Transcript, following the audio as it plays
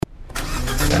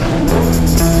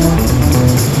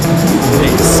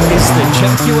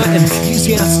Jaguar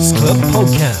Enthusiasts Club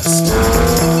podcast.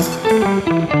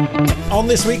 On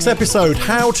this week's episode,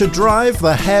 how to drive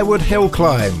the Harewood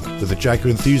Hillclimb with the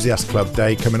Jaguar Enthusiasts Club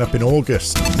Day coming up in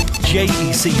August.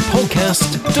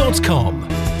 JECpodcast.com.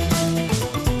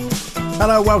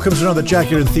 Hello, welcome to another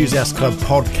Jaguar Enthusiasts Club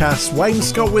podcast. Wayne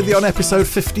Scott with you on episode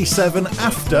 57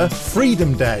 after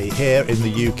Freedom Day here in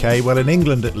the UK. Well, in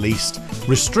England at least,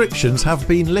 restrictions have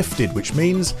been lifted, which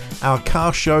means our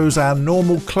car shows, our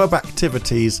normal club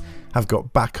activities have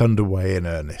got back underway in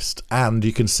earnest. And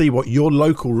you can see what your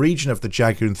local region of the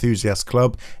Jaguar Enthusiast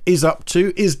Club is up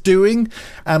to, is doing,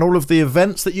 and all of the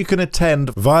events that you can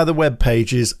attend via the web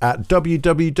pages at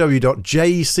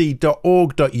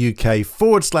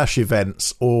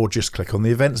www.jec.org.uk/events, or just click on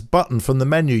the events button from the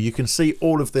menu. You can see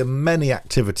all of the many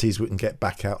activities we can get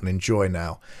back out and enjoy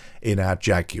now in our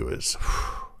Jaguars.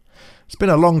 It's been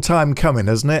a long time coming,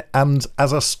 hasn't it? And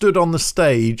as I stood on the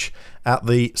stage at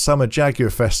the Summer Jaguar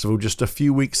Festival just a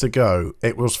few weeks ago,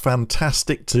 it was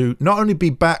fantastic to not only be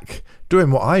back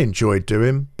doing what I enjoyed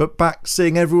doing, but back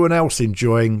seeing everyone else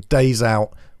enjoying days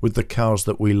out with the cars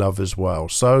that we love as well.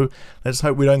 So let's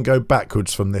hope we don't go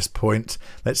backwards from this point.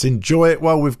 Let's enjoy it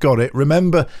while we've got it.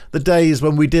 Remember the days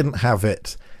when we didn't have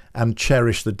it, and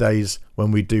cherish the days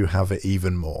when we do have it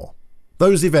even more.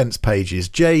 Those events pages,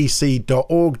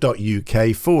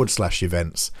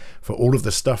 jec.org.uk/events, for all of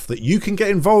the stuff that you can get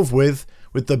involved with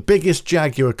the biggest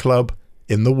Jaguar club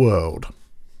in the world.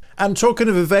 And talking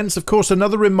of events, of course,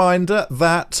 another reminder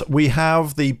that we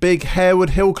have the big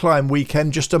Harewood Hillclimb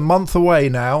weekend just a month away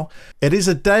now. It is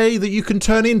a day that you can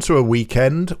turn into a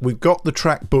weekend. We've got the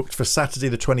track booked for Saturday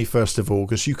the 21st of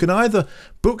August. You can either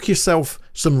book yourself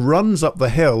some runs up the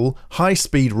hill,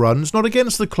 high-speed runs, not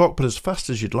against the clock, but as fast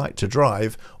as you'd like to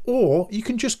drive, or you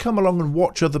can just come along and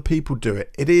watch other people do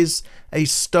it. It is a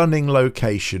stunning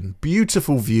location,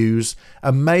 beautiful views,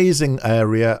 amazing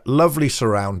area, lovely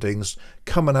surroundings.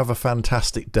 Come and have a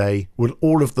fantastic day with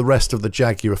all of the rest of the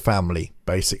Jaguar family,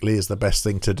 basically, is the best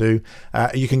thing to do.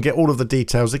 You can get all of the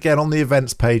details again on the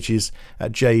events pages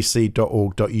at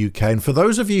jec.org.uk. And for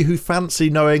those of you who fancy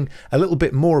knowing a little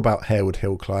bit more about Harewood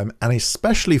Hillclimb, and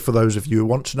especially for those of you who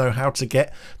want to know how to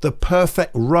get the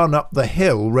perfect run up the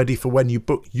hill ready for when you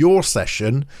book your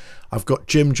session, I've got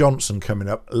Jim Johnson coming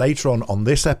up later on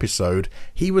this episode.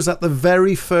 He was at the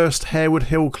very first Harewood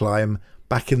Hillclimb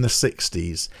back in the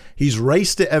 60s. He's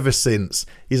raced it ever since.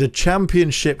 He's a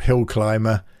championship hill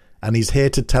climber, and he's here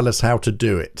to tell us how to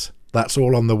do it. That's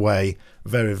all on the way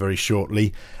very, very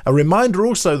shortly. A reminder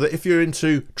also that if you're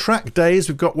into track days,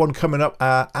 we've got one coming up.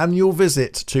 Our annual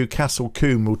visit to Castle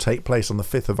Combe will take place on the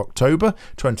 5th of October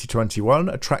 2021.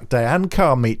 A track day and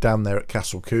car meet down there at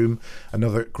Castle Combe.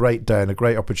 Another great day and a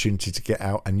great opportunity to get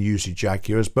out and use your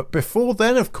Jaguars. But before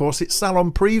then, of course, it's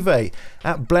Salon Privé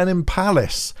at Blenheim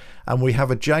Palace. And we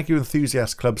have a Jaguar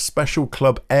Enthusiast Club special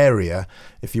club area.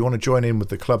 If you want to join in with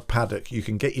the club paddock, you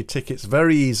can get your tickets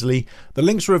very easily. The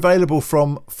links are available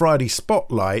from Friday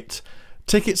Spotlight.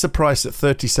 Tickets are priced at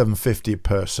 $37.50 a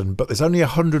person, but there's only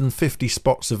 150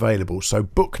 spots available. So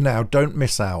book now, don't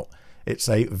miss out. It's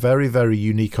a very, very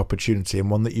unique opportunity,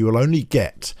 and one that you will only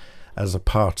get as a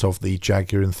part of the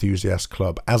Jaguar Enthusiast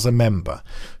Club as a member.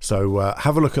 So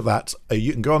have a look at that.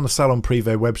 You can go on the Salon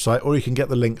Privé website, or you can get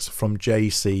the links from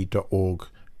jec.org.uk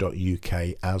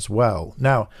as well.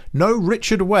 Now, no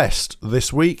Richard West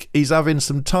this week. He's having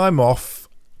some time off.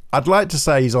 I'd like to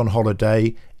say he's on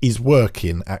holiday. He's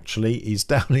working, actually. He's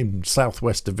down in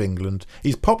southwest of England.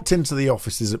 He's popped into the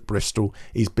offices at Bristol.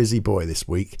 He's busy boy this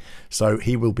week. So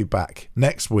he will be back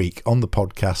next week on the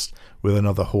podcast with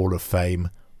another Hall of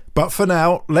Fame. But for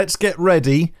now, let's get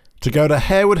ready to go to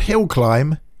Harewood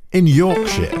Hillclimb in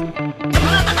Yorkshire.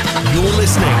 You're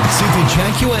listening to the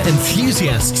Jaguar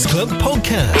Enthusiasts Club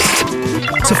podcast.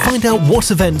 To find out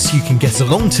what events you can get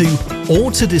along to,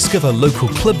 or to discover local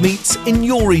club meets in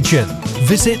your region,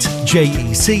 visit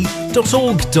jec.org.uk.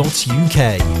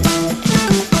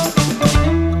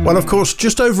 Well, of course,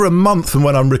 just over a month from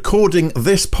when I'm recording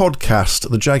this podcast,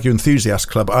 the Jaguar Enthusiast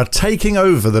Club are taking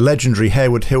over the legendary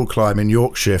Harewood Hillclimb in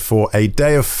Yorkshire for a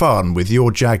day of fun with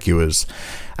your Jaguars.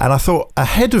 And I thought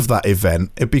ahead of that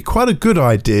event, it'd be quite a good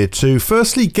idea to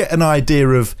firstly get an idea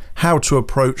of how to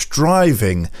approach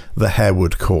driving the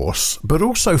Harewood course, but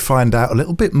also find out a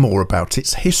little bit more about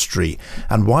its history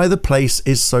and why the place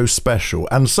is so special.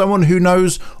 And someone who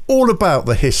knows all about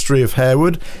the history of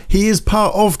Harewood, he is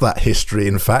part of that history,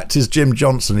 in fact, is Jim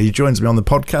Johnson. He joins me on the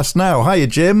podcast now. Hiya,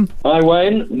 Jim. Hi,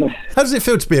 Wayne. How does it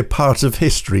feel to be a part of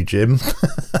history, Jim?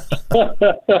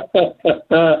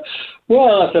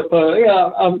 Well, I suppose,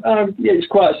 it's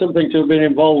quite something to have been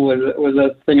involved with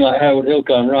a thing like Harewood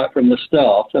Hillclimb right from the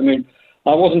start. I mean,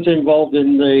 I wasn't involved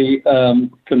in the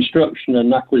construction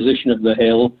and acquisition of the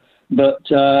hill,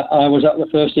 but I was at the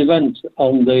first event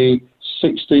on the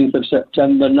 16th of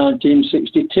September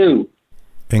 1962.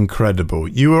 Incredible.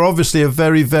 You were obviously a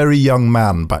very, very young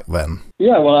man back then.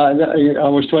 Yeah, well, I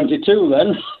was 22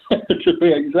 then, to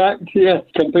be exact, yeah,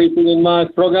 competing in my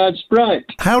frog-eyed sprite.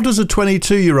 How does a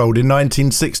 22-year-old in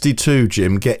 1962,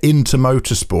 Jim, get into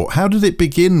motorsport? How did it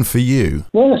begin for you?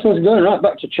 Well, I suppose going right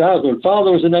back to childhood,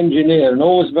 father was an engineer and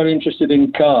always very interested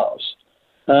in cars.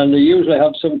 And he usually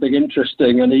had something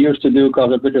interesting, and he used to do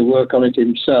quite a bit of work on it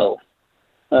himself,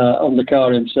 on the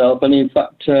car himself. And in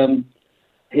fact,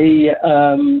 he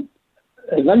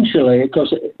eventually,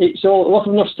 because it's all, a lot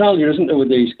of nostalgia, isn't there, with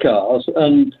these cars?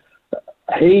 And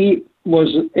he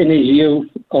was, in his youth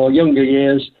or younger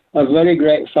years, a very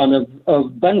great fan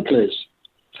of Bentleys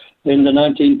in the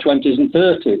 1920s and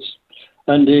 30s.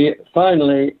 And he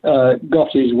finally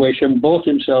got his wish and bought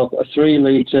himself a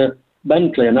 3-litre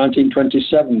Bentley in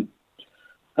 1927.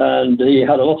 And he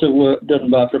had a lot of work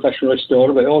done by a professional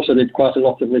restorer, but he also did quite a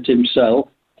lot of it himself.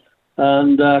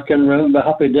 And I can remember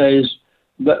happy days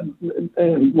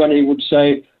when he would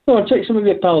say, "Oh, take some of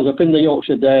your pals up in the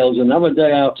Yorkshire Dales and have a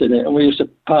day out in it." And we used to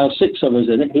pile 6 of us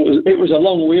in it. It was a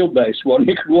long wheelbase one.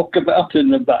 You could walk about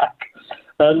in the back.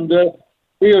 And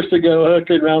we used to go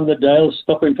hurtling around the Dales,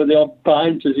 stopping for the odd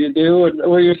pint, as you do. And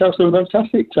we used to have some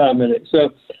fantastic time in it.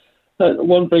 So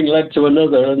one thing led to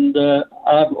another. And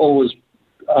I've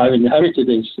inherited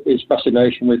his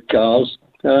fascination with cars.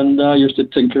 And I used to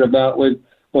tinker about with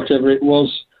whatever it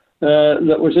was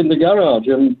that was in the garage.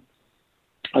 And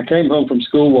I came home from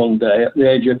school one day at the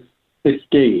age of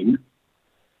 15,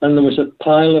 and there was a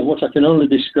pile of what I can only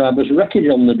describe as wreckage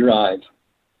on the drive.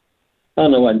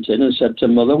 And I went in and said to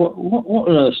Mother, what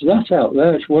on earth is that out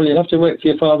there? She said, "Well, you'll have to wait for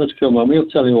your father to come home. He'll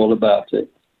tell you all about it."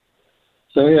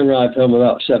 So he arrived home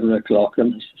about 7 o'clock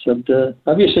and said,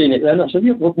 "Have you seen it then?" I said,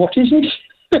 "Yeah, what is it?"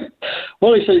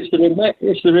 Well, he said,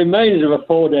 it's the remains of a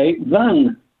Ford 8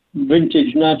 van.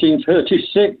 Vintage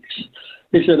 1936.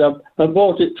 He said, I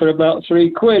bought it for about £3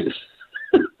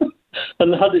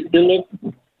 and had it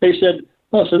delivered. He said,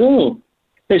 I said, "Oh."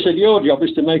 He said, "Your job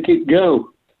is to make it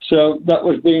go." So that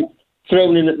was being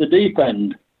thrown in at the deep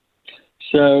end.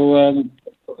 So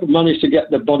managed to get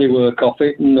the bodywork off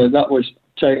it, and that was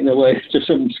taken away to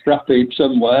some scrap heap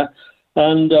somewhere.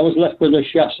 And I was left with a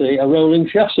chassis, a rolling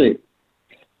chassis.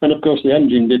 And, of course, the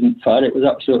engine didn't fire. It was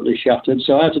absolutely shattered.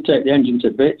 So I had to take the engine to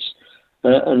bits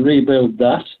and rebuild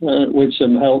that with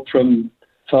some help from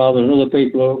father and other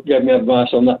people who gave me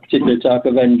advice on that particular type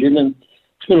of engine. And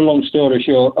to put a long story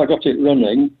short, I got it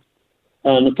running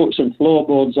and I put some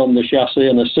floorboards on the chassis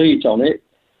and a seat on it.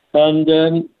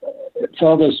 And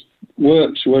father's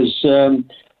works was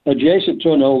adjacent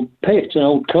to an old pit, an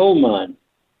old coal mine.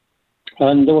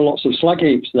 And there were lots of slag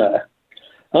heaps there.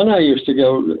 And I used to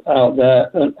go out there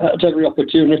at every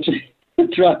opportunity,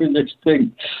 driving this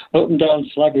thing up and down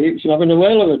slag heaps and having a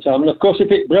whale of a time. And, of course,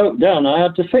 if it broke down, I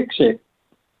had to fix it.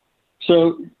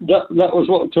 So that was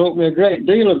what taught me a great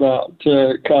deal about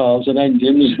cars and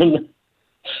engines. And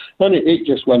it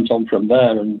just went on from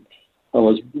there. And I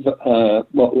was,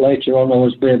 later on, I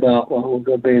was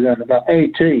about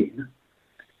 18.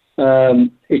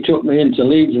 He took me into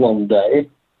Leeds one day.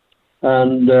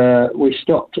 And we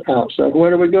stopped outside.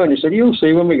 "Where are we going?" He said, "You'll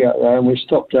see when we get there." And we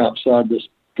stopped outside this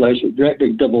place with great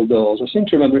big double doors. I seem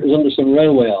to remember it was under some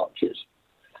railway arches.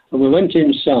 And we went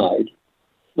inside,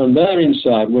 and there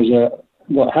inside was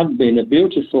what had been a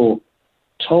beautiful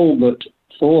Talbot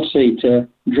 4-seater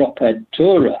drop-head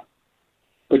tourer.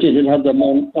 But it had had a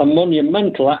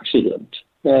monumental accident.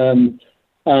 And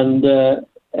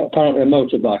apparently a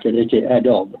motorbike had hit it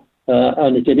head-on.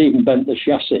 And it had even bent the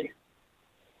chassis.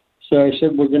 So he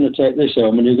said, "We're going to take this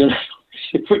home and you're going to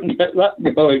see if we can get that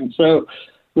going." So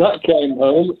that came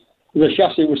home. The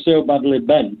chassis was so badly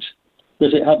bent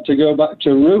that it had to go back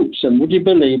to roots. And would you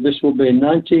believe this would be in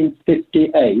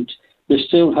 1958? They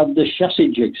still had the chassis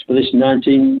jigs for this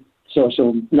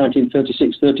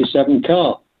 1936-37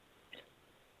 car.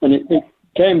 And it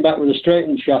came back with a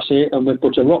straightened chassis, and we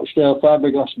put a Rochdale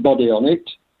fiberglass body on it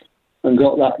and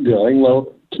got that going.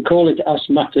 Well, to call it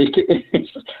asthmatic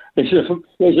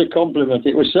is a compliment.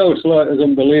 It was so slow, it was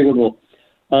unbelievable.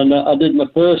 And I did my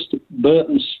first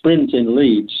Burton Sprint in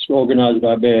Leeds, organised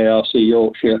by BARC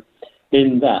Yorkshire,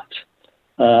 in that.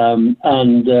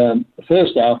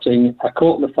 First outing, I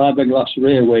caught the fiberglass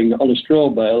rear wing on a straw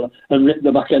bale and ripped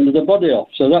the back end of the body off.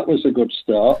 So that was a good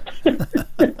start.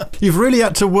 You've really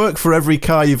had to work for every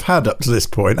car you've had up to this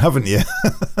point, haven't you?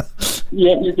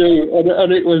 Yeah, you do.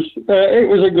 And it was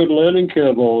a good learning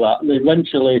curve, all that. And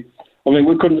eventually I mean,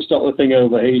 we couldn't stop the thing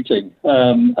overheating.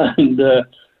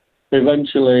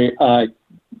 Eventually I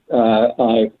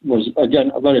was,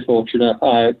 again, very fortunate.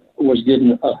 I was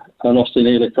given an Austin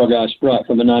Healey Frog Eye Sprite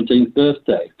for my 19th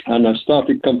birthday, and I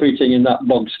started competing in that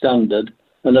bog standard,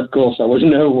 and of course I was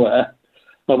nowhere.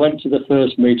 I went to the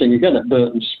first meeting, again at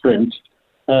Burton Sprint,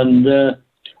 and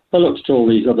I looked at all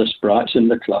these other sprites in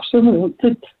the class, and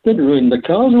they'd ruined the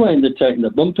cars away, and they'd taken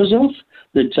the bumpers off,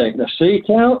 they'd taken the seat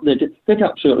out, they'd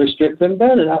absolutely stripped them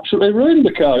bare, and absolutely ruined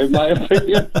the car, in my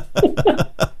opinion.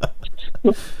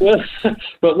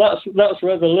 But that's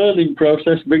where the learning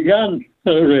process began,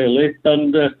 really.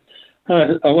 And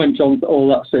I went on all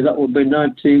that season. That would be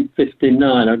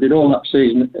 1959. I did all that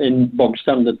season in bog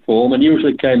standard form, and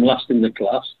usually came last in the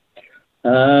class.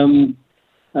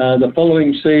 The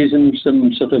following season,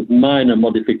 some sort of minor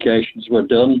modifications were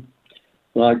done,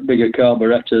 like bigger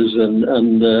carburettors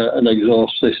and an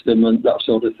exhaust system and that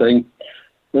sort of thing.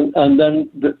 And then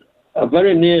a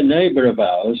very near neighbour of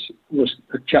ours was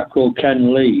a chap called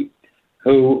Ken Lee,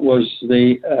 who was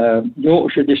the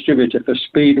Yorkshire distributor for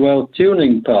Speedwell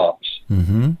tuning parts.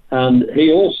 Mm-hmm. And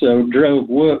he also drove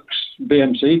works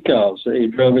BMC cars. He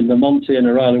drove in the Monty and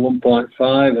a Riley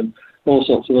 1.5 and all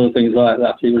sorts of other things like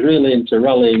that. He was really into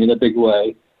rallying in a big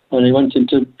way, and he went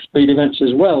into speed events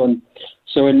as well. And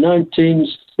so in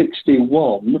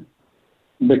 1961,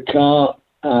 the car,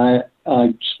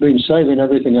 I'd been saving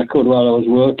everything I could while I was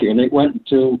working, and it went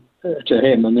to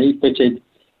him, and he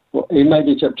made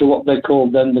it up to what they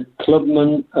called then the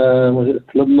Clubman,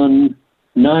 Clubman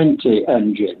 90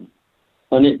 engine,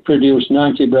 and it produced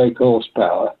 90 brake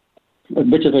horsepower, a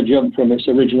bit of a jump from its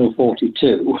original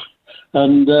 42,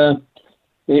 and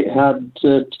it had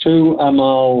two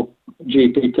Amal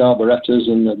GP carburettors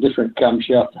and a different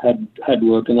camshaft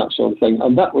headwork and that sort of thing,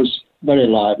 and that was very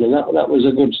lively. That was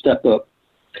a good step up.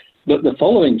 But the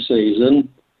following season,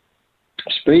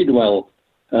 Speedwell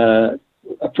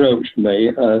approached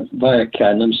me via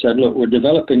Ken and said, look, we're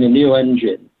developing a new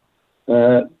engine.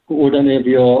 Would any of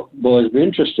your boys be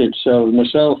interested? So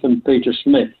myself and Peter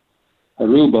Smith, a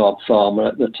rhubarb farmer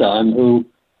at the time, who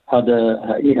had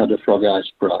a Frog Eye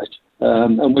Sprite,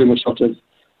 and we were sort of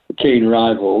keen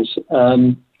rivals.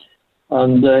 And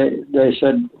they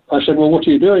said, I said, well, what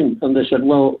are you doing? And they said,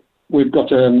 well, we've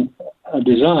got a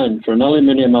design for an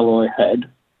aluminium alloy head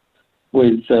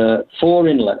with 4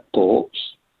 inlet ports,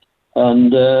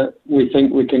 and we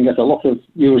think we can get a lot of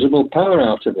usable power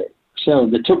out of it. So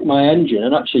they took my engine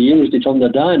and actually used it on the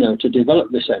dyno to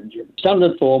develop this engine.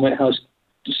 Standard form, it has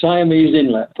two Siamese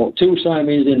inlet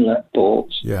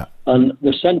ports, yeah. And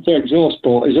the centre exhaust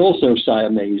port is also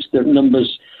Siamese. The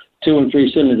numbers 2 and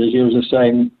 3 cylinders use the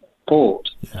same port.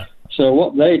 Yeah. So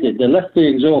what they did, they left the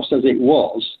exhaust as it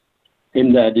was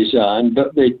in their design,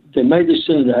 but they made the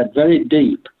cylinder head very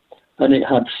deep, and it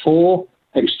had 4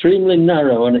 extremely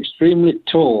narrow and extremely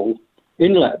tall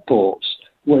inlet ports.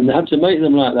 When they had to make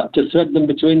them like that to thread them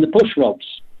between the push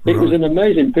rods. It was an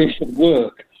amazing piece of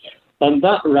work, and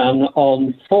that ran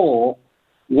on 4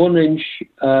 1-inch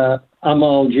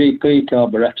Amal GP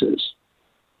carburettors,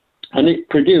 and it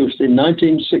produced in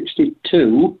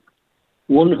 1962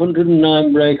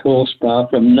 109 brake horsepower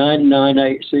from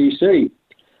 998cc.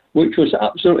 Which was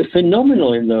absolutely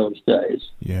phenomenal in those days.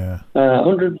 Yeah.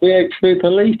 100 bhp per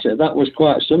litre, that was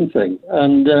quite something.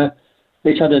 And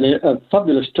it had a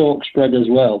fabulous torque spread as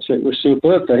well, so it was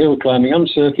superb for hill climbing and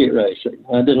circuit racing.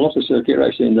 I did a lot of circuit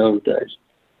racing in those days.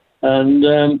 And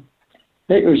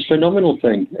it was a phenomenal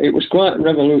thing. It was quite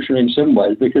revolutionary in some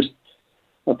ways, because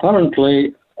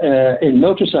apparently in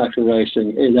motorcycle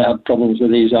racing, they had problems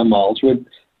with these Amals. With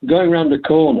going around a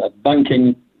corner,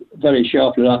 banking very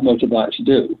sharply like motorbikes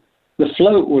do, the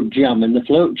float would jam in the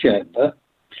float chamber,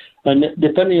 and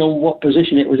depending on what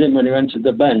position it was in when you entered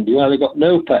the bend, you either got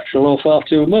no petrol or far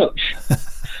too much.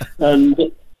 And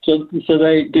so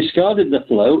they discarded the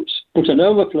floats, put an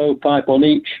overflow pipe on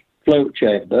each float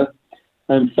chamber,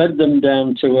 and fed them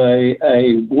down to a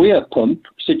weir pump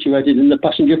situated in the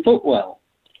passenger footwell.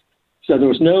 So there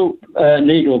was no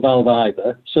needle valve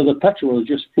either, so the petrol was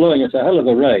just flowing at a hell of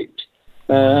a rate.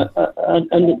 And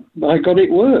by God,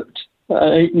 it worked.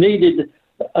 It needed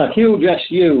a huge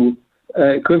SU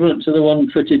equivalent to the one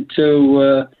fitted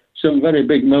to some very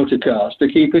big motor cars to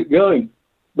keep it going.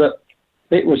 But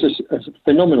it was a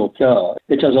phenomenal car.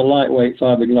 It has a lightweight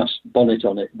fiberglass bonnet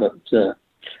on it, but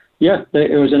yeah,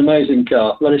 it was an amazing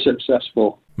car, very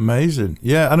successful. Amazing.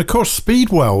 Yeah, and of course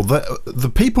Speedwell,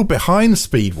 the people behind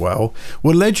Speedwell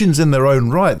were legends in their own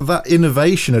right. That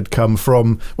innovation had come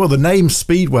from, well, the name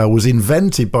Speedwell was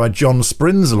invented by John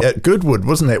Sprinzel at Goodwood,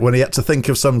 wasn't it, when he had to think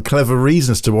of some clever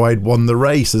reasons to why he'd won the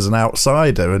race as an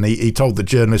outsider, and he told the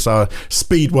journalists,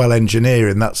 Speedwell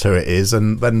Engineering, that's who it is,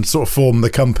 and then sort of formed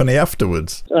the company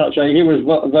afterwards. That's right. He was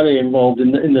very involved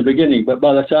in the beginning, but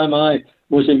by the time I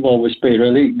was involved with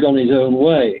Speedwell, he'd gone his own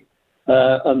way.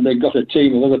 And they got a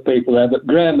team of other people there. But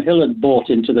Graham Hill had bought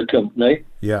into the company,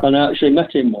 and I actually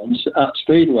met him once at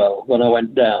Speedwell when I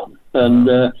went down. And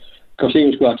because he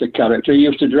was quite a character, he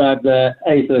used to drive their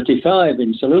A35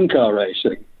 in saloon car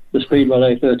racing, the Speedwell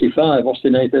A35,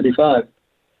 Austin A35.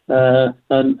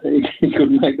 And he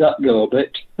couldn't make that go a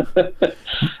bit.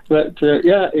 But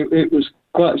it was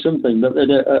quite something. But they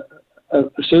did a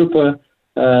super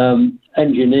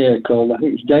engineer called, I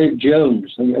think it's Dave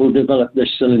Jones, who developed this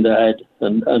cylinder head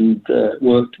and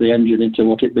worked the engine into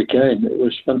what it became. It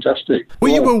was fantastic. Were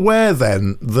you aware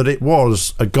then that it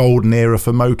was a golden era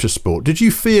for motorsport? Did you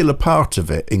feel a part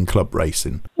of it in club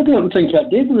racing? I don't think I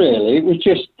did really. It was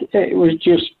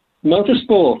just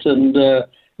motorsport, and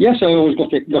yes, I always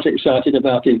got excited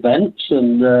about events,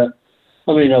 and I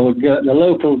would go, the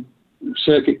local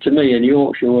circuit to me in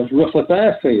Yorkshire was Rough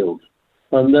Fairfield.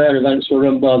 And their events were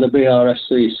run by the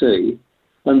BRSCC,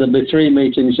 and there'd be 3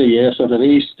 meetings a year, sort of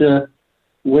Easter,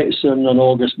 Whitsun and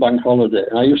August Bank Holiday.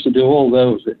 And I used to do all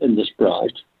those in the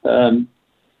Sprite.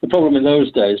 The problem in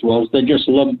those days was they just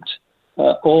lumped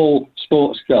all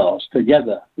sports cars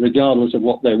together, regardless of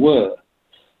what they were.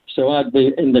 So I'd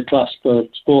be in the class for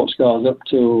sports cars up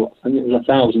to, I think it was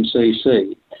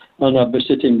 1,000cc, and I'd be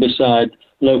sitting beside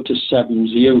Lotus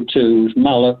 7s, U2s,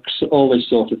 Malloks, all this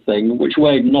sort of thing, which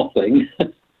weighed nothing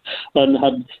and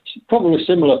had probably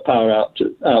similar power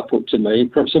output to me,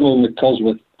 some of them with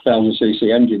Cosworth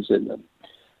 1,000cc engines in them.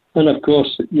 And of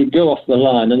course, you'd go off the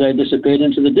line and they disappeared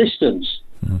into the distance.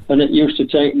 And it used to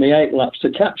take me 8 laps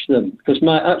to catch them, because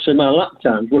my lap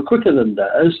times were quicker than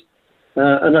theirs.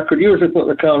 And I could usually put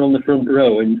the car on the front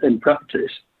row in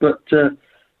practice, but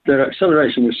their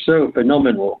acceleration was so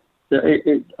phenomenal.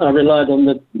 I relied on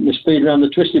the speed around the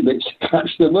twisty bits to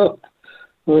catch them up,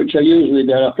 which I usually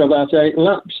did after about 8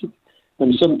 laps.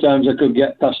 And sometimes I could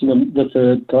get past them the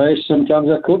third place, sometimes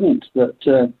I couldn't. But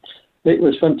it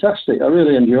was fantastic. I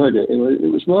really enjoyed it. It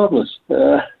was marvellous.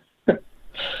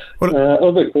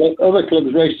 Other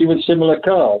clubs raced with similar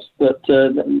cars, but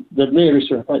the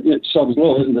nearest, it's Sod's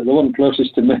Law, isn't it? The one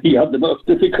closest to me had the most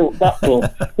difficult battle,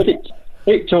 but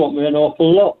it taught me an awful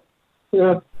lot.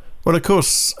 Yeah. Well, of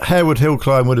course, Harewood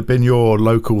Hillclimb would have been your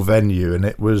local venue, and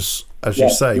it was, as you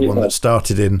say, one that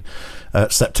started in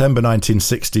September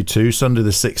 1962, Sunday the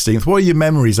 16th. What are your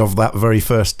memories of that very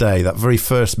first day, that very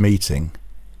first meeting?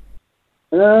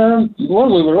 Well,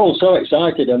 we were all so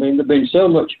excited. I mean, there'd been so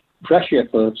much pressure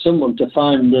for someone to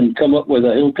find and come up with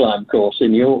a hill climb course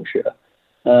in Yorkshire.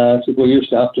 So we used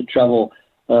to have to travel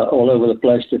all over the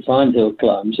place to find hill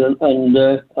climbs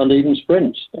and even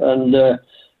sprints. And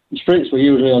sprints were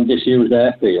usually on disused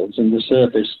airfields, and the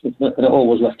surface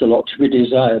always left a lot to be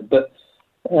desired. But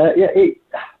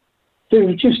there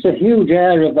was just a huge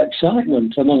air of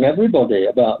excitement among everybody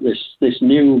about this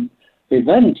new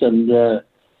event. And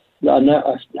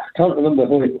I can't remember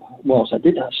who it was. I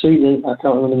can't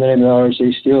remember the name of the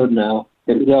RAC steward now.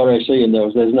 It was the RAC in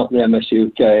those days, not the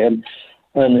MSUK.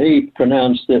 And he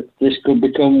pronounced that this could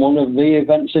become one of the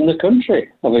events in the country,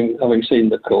 having seen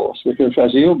the course. Because,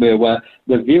 as you'll be aware,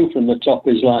 the view from the top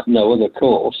is like no other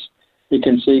course. You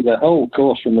can see the whole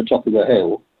course from the top of the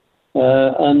hill.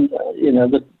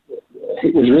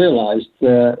 It was realised,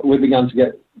 we began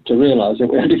to realise that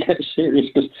we had to get serious,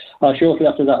 because shortly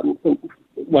after that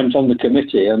went on the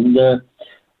committee, and the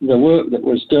work that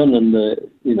was done, and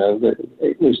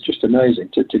it was just amazing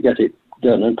to get it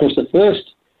done. And of course, the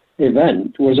first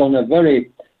event was on a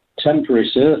very temporary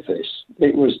surface.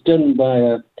 It was done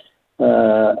by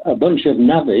a bunch of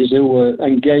navvies who were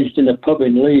engaged in a pub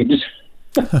in Leeds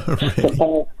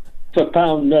for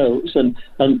pound notes, and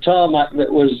tarmac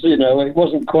that was, it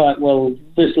wasn't quite, well,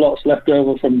 this lot's left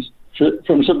over from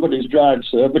somebody's drive,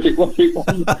 sir, but it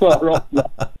wasn't far off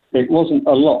that. It wasn't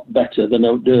a lot better than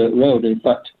a dirt road. In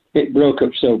fact, it broke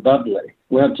up so badly,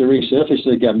 we had to resurface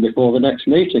it again before the next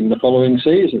meeting the following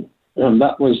season. And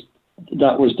that was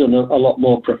done a lot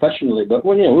more professionally. But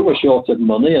we were short of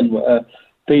money, and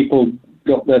people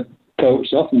got their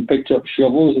coats off and picked up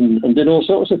shovels and did all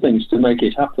sorts of things to make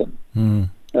it happen. And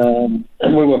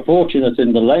we were fortunate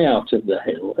in the layout of the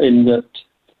hill, in that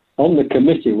on the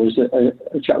committee was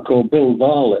a chap called Bill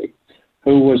Varley,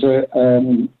 who was a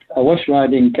West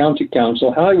Riding County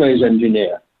Council highways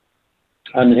engineer.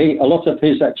 And a lot of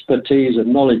his expertise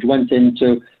and knowledge went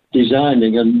into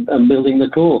designing and building the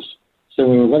course. So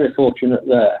we were very fortunate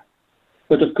there.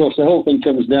 But of course, the whole thing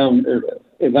comes down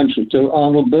eventually to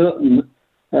Arnold Burton,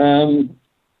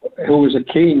 who was a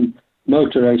keen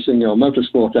motor racing or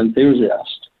motorsport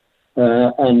enthusiast.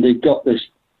 And he got this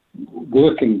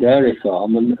working dairy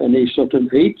farm, and he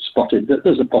spotted that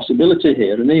there's a possibility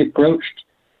here, and he approached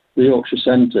the Yorkshire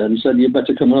Centre and said, "You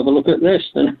better come and have a look at this,"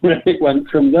 and it went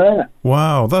from there.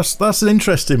 Wow, that's an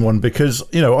interesting one, because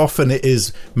often it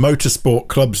is motorsport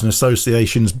clubs and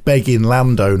associations begging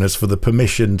landowners for the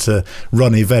permission to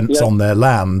run events on their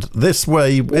land. This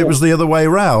way, it was the other way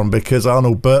around, because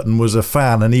Arnold Burton was a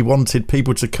fan and he wanted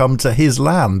people to come to his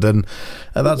land, and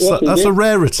that's a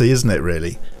rarity, isn't it?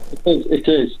 Really, it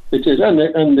is,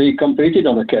 and he competed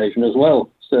on occasion as well.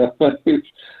 So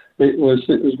it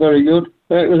was very good.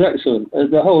 It was excellent.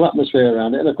 The whole atmosphere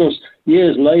around it. And of course,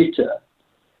 years later,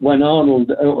 when Arnold,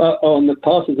 on the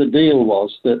part of the deal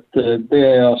was that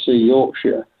BARC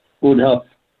Yorkshire would have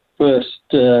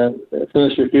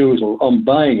first refusal on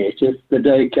buying it if the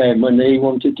day came when he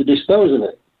wanted to dispose of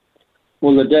it.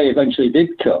 Well, the day eventually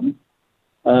did come,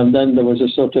 and then there was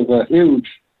a huge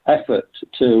effort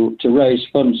to raise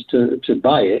funds to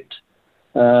buy it.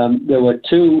 There were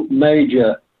two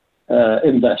major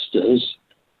investors,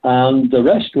 and the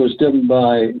rest was done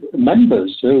by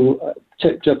members who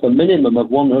tipped up a minimum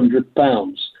of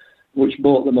 £100, which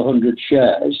bought them 100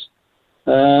 shares.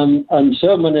 And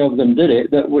so many of them did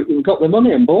it that we got the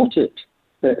money and bought it.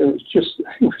 It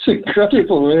was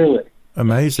incredible, really.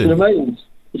 Amazing.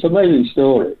 It's an amazing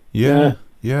story.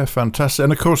 Yeah, fantastic.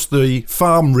 And of course the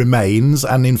farm remains,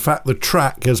 and in fact the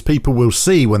track, as people will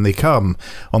see when they come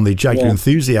on the Jaguar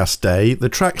Enthusiast Day, the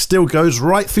track still goes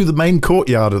right through the main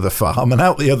courtyard of the farm and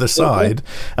out the other side.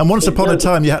 And once upon a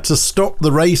time you had to stop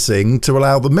the racing to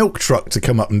allow the milk truck to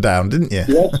come up and down, didn't you?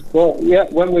 Yes, well,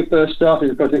 when we first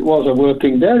started, because it was a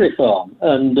working dairy farm,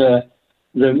 and the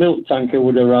milk tanker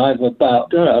would arrive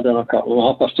about, I can't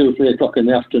remember, 2:30, 3 o'clock in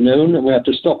the afternoon, and we had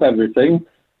to stop everything,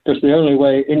 because the only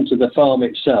way into the farm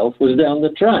itself was down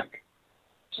the track.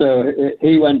 So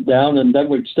he went down, and then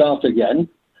we'd start again.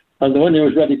 And when he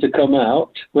was ready to come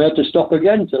out, we had to stop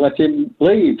again to let him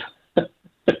leave.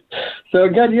 So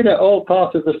again, all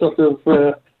part of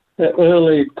the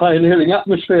early pioneering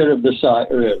atmosphere of the site,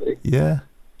 really. Yeah.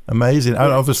 Amazing.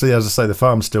 And obviously, as I say, the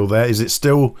farm's still there. Is it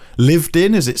still lived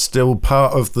in? Is it still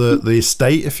part of the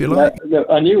estate, if you like?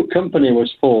 A new company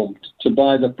was formed to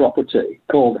buy the property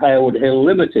called Harewood Hill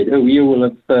Limited, who you will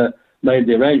have made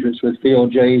the arrangements with for your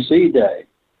JEC day.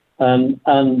 And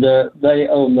they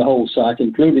own the whole site,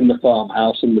 including the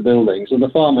farmhouse and the buildings. And the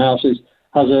farmhouse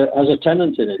has a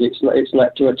tenant in it. It's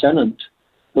let to a tenant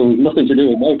who has nothing to do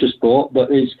with motorsport, but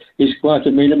he's quite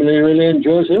amenable. He really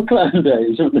enjoys hillclimb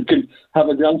days, and they can have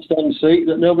a grandstand seat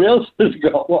that nobody else has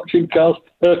got, watching cars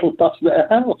hurtle past their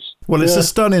house. Well, it's a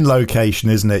stunning location,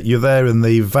 isn't it? You're there in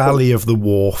the valley of the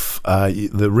Wharf.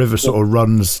 The river sort of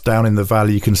runs down in the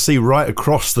valley. You can see right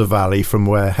across the valley from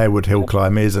where Harewood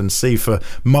Hillclimb is, and see for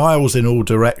miles in all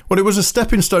directions. Well, it was a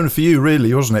stepping stone for you,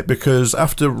 really, wasn't it? Because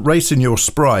after racing your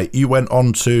Sprite, you went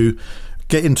on to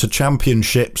get into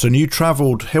championships, and you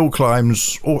travelled hill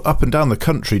climbs all up and down the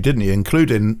country, didn't you,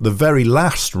 including the very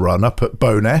last run up at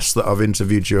Bowness that I've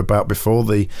interviewed you about before,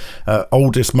 the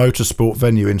oldest motorsport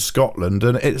venue in Scotland.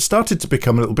 And it started to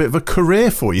become a little bit of a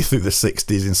career for you through the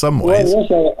 60s in some ways.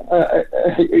 Well,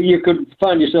 yes, you could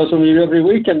find yourself something every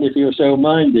weekend if you were so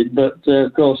minded, but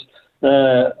of course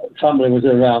family was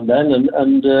around then,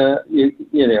 and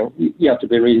you have to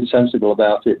be really sensible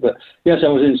about it. But yes, I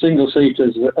was in single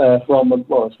seaters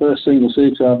the first single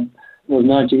seater was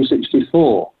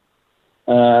 1964,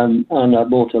 and I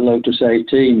bought a Lotus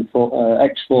 18 for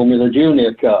ex-Formula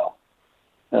Junior car,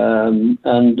 and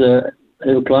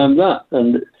he'll climb that.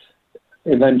 And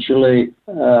eventually,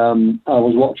 I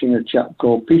was watching a chap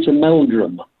called Peter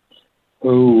Meldrum,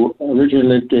 who originally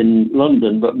lived in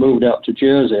London but moved out to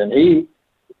Jersey, and he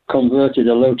converted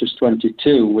a Lotus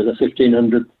 22 with a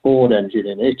 1500 Ford engine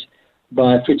in it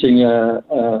by fitting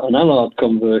an Allard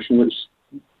conversion, which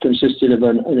consisted of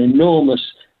an enormous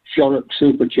Shorrock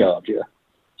supercharger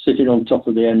sitting on top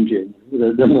of the engine,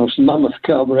 the most mammoth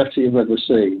carburettor you've ever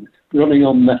seen, running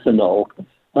on methanol.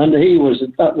 And he was,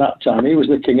 at that time, he was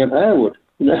the king of Harewood.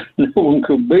 No one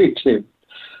could beat him.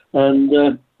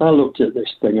 And I looked at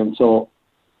this thing and thought,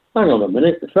 hang on a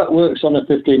minute, if that works on a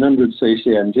 1500cc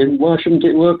engine, why shouldn't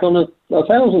it work on a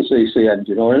 1000cc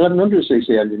engine or 1100cc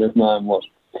engine as mine was?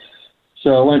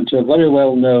 So I went to a very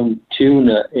well-known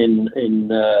tuner in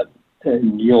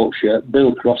Yorkshire,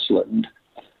 Bill Crossland,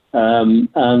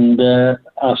 and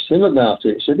asked him about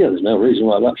it. He said, yeah, there's no reason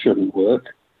why that shouldn't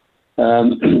work.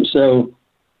 So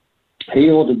he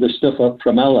ordered the stuff up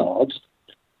from Allard's,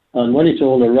 and when it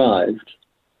all arrived,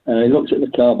 he looked at the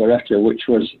carburettor, which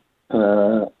was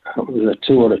a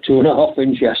 2 or a 2.5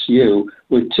 inch SU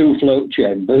with 2 float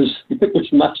chambers. It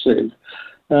was massive.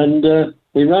 And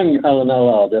he rang Alan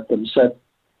Allard up and said,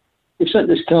 "We sent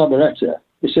this carburettor."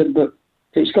 He said, "But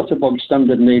it's got a bog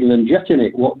standard needle and jet in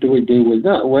it. What do we do with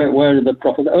that? Where are the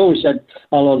proper..." Oh, he said,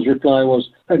 Allard's reply was,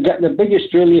 "Get the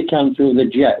biggest drill you can through the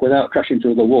jet without crashing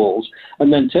through the walls,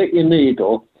 and then take your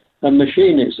needle and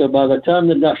machine it so by the time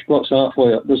the dashboard's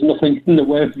halfway up, there's nothing in the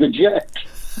way of the jet."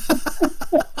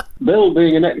 Bill,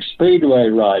 being an ex-speedway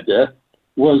rider,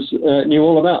 knew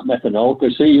all about methanol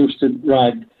because he used to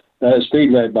ride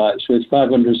speedway bikes with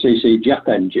 500cc Jap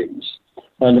engines.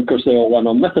 And, of course, they all ran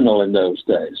on methanol in those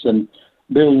days. And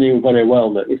Bill knew very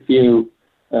well that if you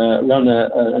ran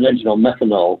an engine on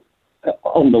methanol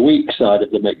on the weak side of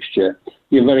the mixture,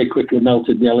 you very quickly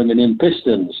melted the aluminium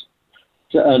pistons.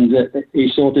 And he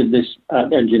sorted this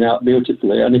engine out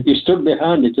beautifully. And if you stood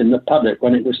behind it in the paddock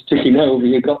when it was ticking over,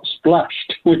 you got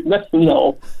splashed with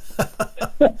methanol.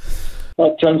 I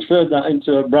transferred that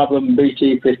into a Brabham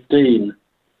BT15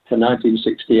 for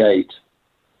 1968.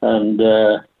 And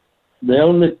the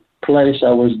only place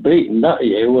I was beaten that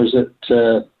year was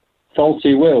at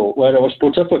Faulty Will, where I was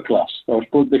put up a class. I was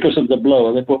put, because of the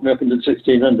blower, they put me up into the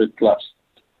 1600 class.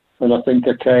 And I think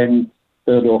I came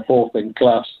 3rd or 4th in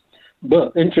class.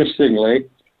 But interestingly,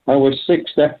 I was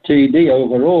 6th FTD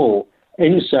overall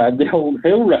inside the old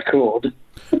hill record.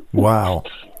 Wow.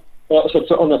 That's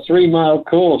on a 3-mile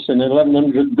course in an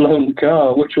 1100 blown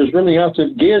car, which was running out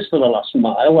of gears for the last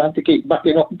mile. I had to keep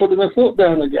backing up and putting my foot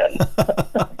down again.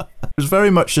 It was very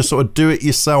much a sort of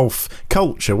do-it-yourself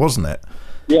culture, wasn't it?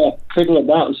 Yeah, fiddle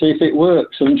about and see if it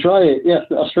works and try it. Yeah,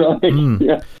 that's right.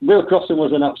 Yeah. Bill Crossan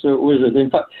was an absolute wizard.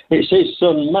 In fact, it's his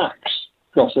son, Max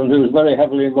Crossan, who was very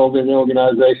heavily involved in the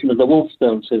organisation of the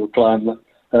Wolfstones Hillclimb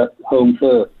at Home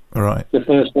Firth. All right. The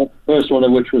first one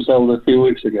of which was held a few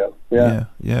weeks ago. Yeah,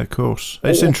 of course.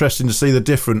 It's interesting to see the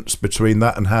difference between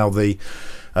that and how the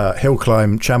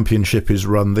Hillclimb Championship is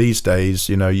run these days.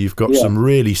 You know, you've got some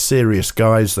really serious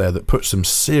guys there that put some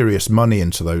serious money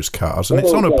into those cars, and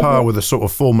it's on a par with a sort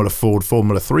of Formula Ford,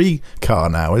 Formula 3 car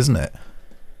now, isn't it?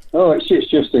 Oh, it's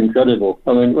just incredible.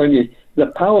 I mean, the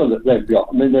power that they've got.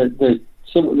 I mean,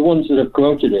 some of the ones that have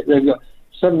quoted it, they've got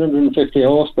 750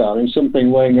 horsepower and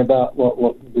something weighing about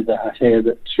what did I hear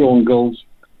that Sean Gould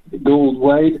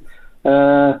weighed?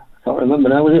 I can't remember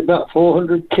now. Was it about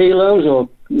 400 kilos or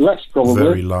less, probably?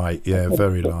 Very light, yeah,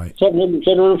 very light.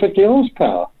 750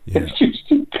 horsepower. Yeah. It's just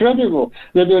incredible.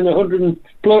 They're doing over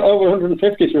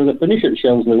 150 through the finish at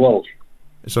Shelsley Walsh.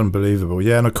 It's unbelievable,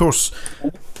 yeah. And of course,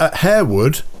 at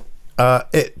Harewood,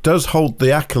 it does hold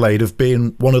the accolade of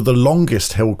being one of the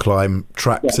longest hill climb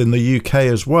tracks in the UK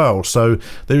as well. So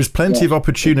there's plenty of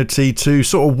opportunity to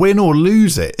sort of win or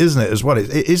lose it, isn't it, as well? It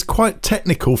is quite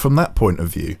technical from that point of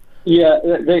view. Yeah,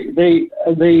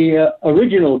 the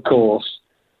original course,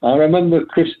 I remember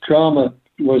Chris Kramer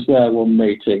was there one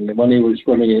meeting when he was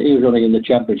running in the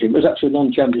championship. It was actually a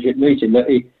non-championship meeting, but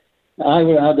I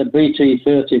had a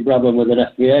BT30 Brabham with an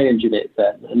FVA engine in it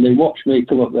then, and he watched me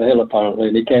come up the hill apparently,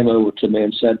 and he came over to me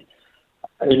and said,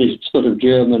 in his sort of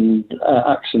German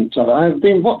accent, "I've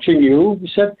been watching you," he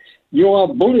said, "you are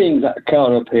bullying that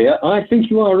car up here. I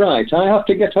think you are right. I have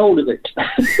to get hold of it."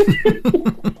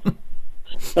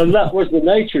 And that was the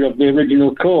nature of the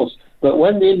original course. But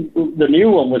when the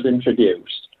new one was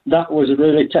introduced, that was a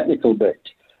really technical bit,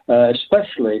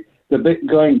 especially the bit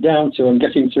going down to and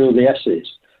getting through the S's.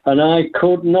 And I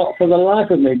could not, for the life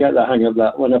of me, get the hang of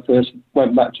that when I first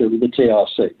went back to the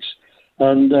TR6.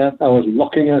 And I was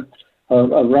locking a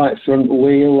right front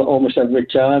wheel almost every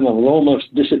time. I was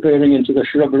almost disappearing into the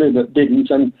shrubbery, but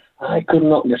didn't, and I could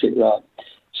not get it right.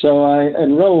 So I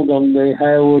enrolled on the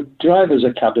Harewood Drivers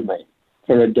Academy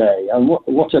for a day. And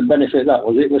what a benefit that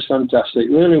was. It was fantastic,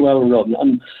 really well run.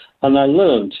 And I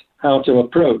learned how to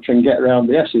approach and get around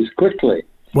the S's quickly.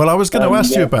 Well, I was going to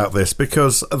ask you about this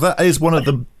because that is one of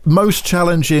the most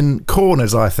challenging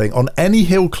corners, I think, on any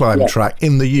hill climb track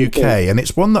in the UK, and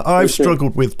it's one that I've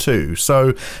struggled with too.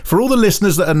 So for all the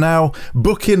listeners that are now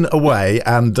booking away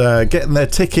and getting their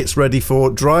tickets ready for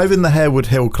driving the Harewood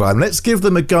Hillclimb, let's give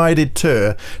them a guided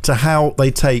tour to how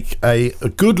they take a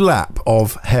good lap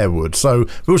of Harewood. So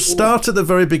we'll start at the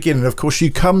very beginning. Of course, you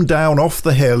come down off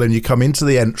the hill and you come into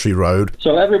the entry road.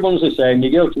 So everyone's the same.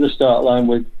 You go to the start line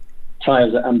with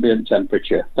tyres at ambient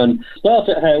temperature, and start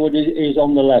at Harewood is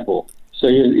on the level, so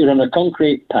you're on a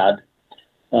concrete pad,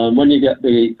 And when you get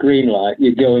the green light,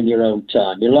 you go in your own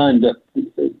time. You're lined up.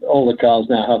 All the cars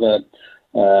now have a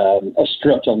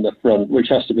strut on the front, which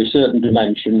has to be certain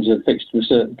dimensions and fixed in a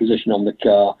certain position on the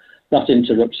car. That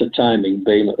interrupts a timing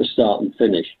beam at the start and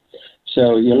finish.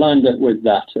 So you're lined up with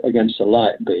that against a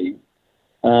light beam.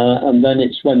 And then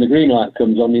it's when the green light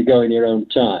comes on, you go in your own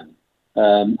time.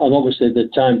 And obviously the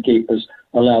timekeepers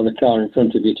allow the car in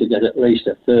front of you to get at least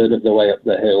a third of the way up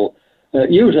the hill.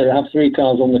 Usually they have 3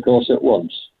 cars on the course at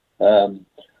once.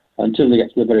 Until they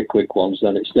get to the very quick ones,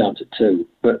 then it's down to 2.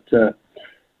 But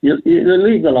you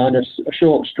leave the line a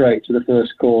short straight to the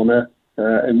first corner.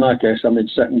 In my case, I'm in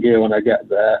second gear when I get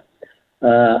there.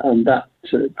 And that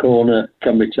corner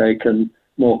can be taken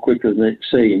more quickly than it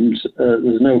seems.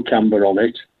 There's no camber on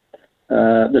it.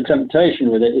 The temptation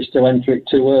with it is to enter it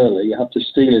too early. You have to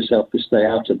steel yourself to stay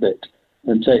out a bit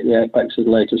and take the apex as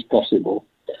late as possible.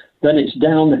 Then it's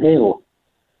downhill.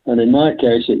 And in my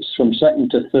case, it's from second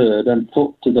to third and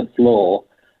foot to the floor.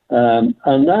 And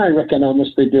I reckon I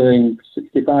must be doing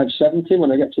 65, 70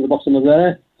 when I get to the bottom of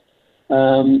there.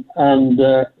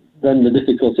 Then the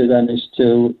difficulty then is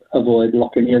to avoid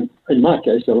locking in my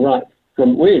case, the right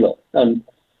front wheel up. And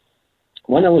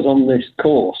when I was on this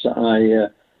course, I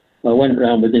went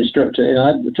around with the instructor.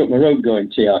 I took my road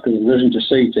going TR because there isn't a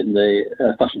seat in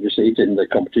the passenger seat in the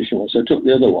competition one, so I took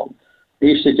the other one.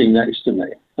 He's sitting next to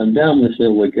me, and down this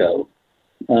hill we go.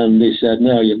 And he said,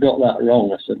 "No, you've got that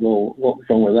wrong." I said, "Well, what's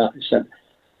wrong with that?" He said,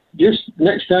 "Just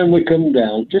next time we come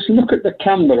down, just look at the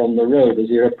camber on the road as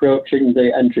you're approaching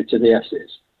the entry to the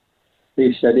S's."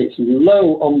 He said, "It's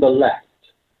low on the left.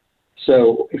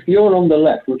 So if you're on the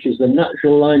left, which is the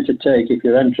natural line to take if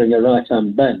you're entering a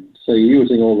right-hand bend, so you're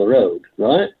using all the road,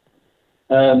 right?"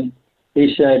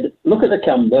 He said, "Look at the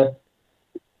camber.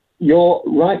 Your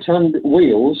right-hand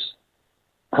wheels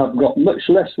have got much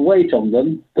less weight on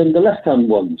them than the left-hand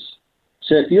ones.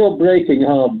 So if you're braking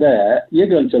hard there, you're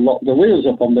going to lock the wheels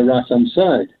up on the right-hand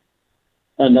side.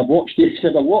 And I've watched you," he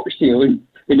said, "I've watched you in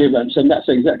events, and that's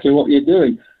exactly what you're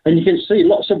doing. And you can see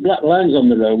lots of black lines on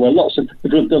the road where lots of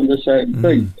people have done the same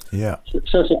thing." Yeah.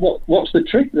 So I said, what's the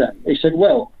trick then? He said,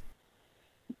 "Well,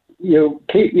 you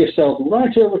keep yourself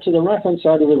right over to the right-hand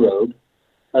side of the road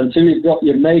until you've got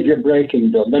your major braking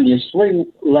done. Then you swing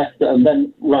left and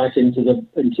then right into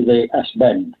the S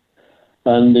bend."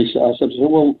 And I said,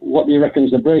 "Well, what do you reckon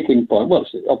is the braking point?" "Well,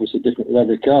 it's obviously different with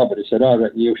every car," but he said, "I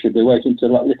reckon you should be waiting to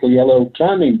that little yellow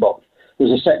timing box.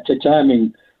 There's a sector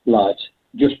timing light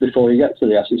just before you get to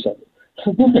the S." He said,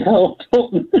 "What the hell?"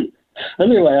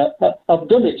 Anyway, I've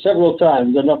done it several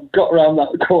times and I've got around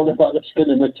that corner by the skin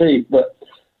of my teeth, but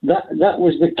that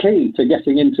was the key to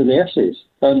getting into the S's.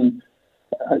 And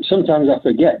sometimes I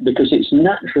forget because it's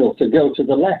natural to go to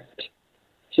the left.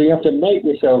 So you have to make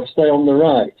yourself stay on the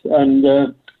right. And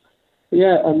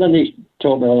and then he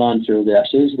taught me a line through the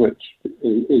S's, which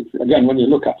is, again, when you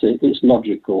look at it, it's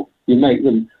logical. You make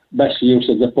them best use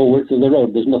of the full width of the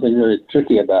road. There's nothing really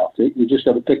tricky about it. You just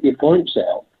got to pick your points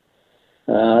out.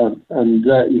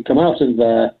 You come out of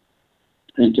there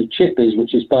into Chippies,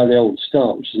 which is by the Old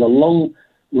Start, which is a long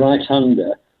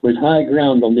right-hander with high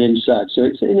ground on the inside. So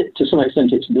it's to some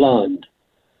extent it's blind.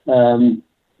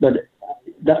 But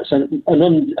that's an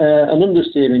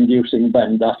understeer-inducing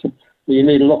bend. That you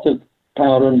need a lot of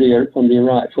power under your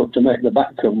right foot to make the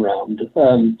back come round.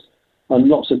 And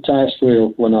lots of tyre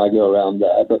sweel when I go around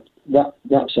there, but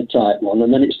that's a tight one.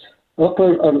 And then it's up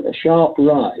a sharp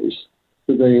rise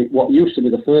to what used to be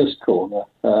the first corner.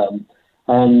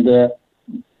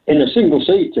 In a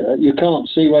single-seater, you can't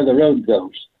see where the road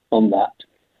goes on that.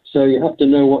 So you have to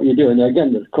know what you're doing.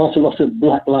 Again, there's quite a lot of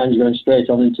black lines going straight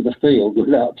on into the field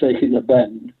without taking the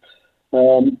bend.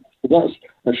 That's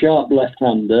a sharp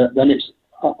left-hander. Then it's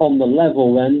on the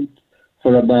level then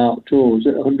for about, is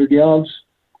it 100 yards?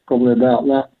 Probably about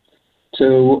that,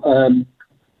 to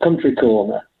Country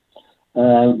Corner.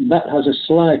 That has a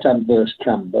slight adverse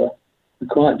camber,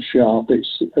 quite sharp.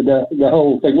 It's the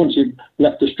whole thing. Once you've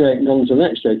left the straight and gone to the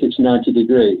next straight, it's 90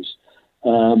 degrees.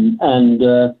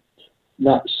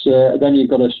 That's then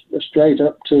you've got a straight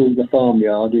up to the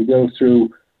farmyard. You go through.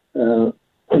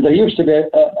 There used to be a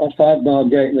 5-mile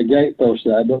gate in the gatepost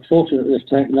there, but fortunately they've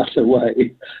taken that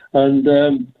away. And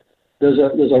there's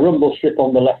a rumble strip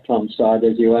on the left-hand side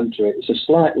as you enter it. It's a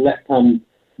slight left-hand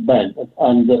bend,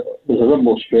 and there's a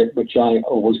rumble strip which I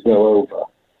always go over.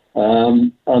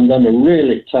 And then a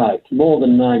really tight, more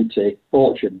than 90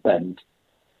 orchard bend,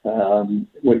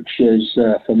 which is,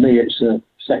 for me, it's a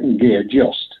second gear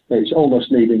just. It's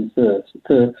almost needing first,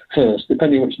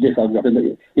 depending which diff I've got in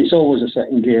it. It's always a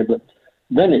second gear, but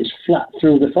then it's flat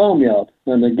through the farmyard,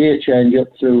 and a gear change up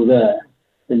through there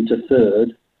into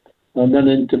third. and then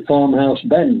into Farmhouse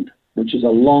Bend, which is a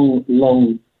long,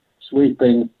 long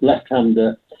sweeping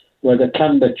left-hander where the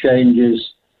camber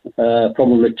changes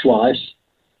probably twice,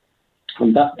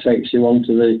 and that takes you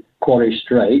onto the Quarry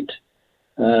Straight,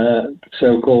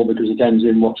 so called because it ends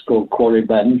in what's called Quarry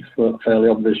Bend for fairly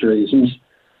obvious reasons,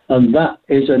 and that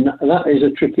is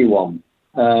a tricky one.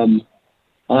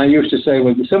 I used to say,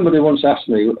 when somebody once asked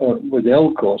me with the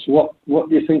old course, what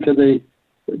do you think of the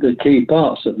key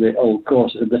parts of the old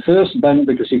course? The first bend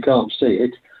because you can't see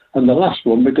it, and the last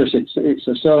one because it's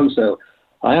a so and so.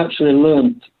 I actually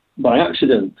learnt by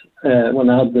accident when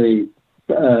I had the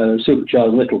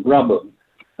supercharged little Brabham,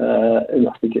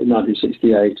 I think in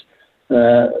 1968,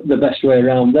 the best way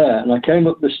around there. And I came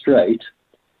up the straight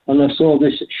and I saw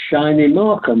this shiny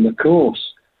mark on the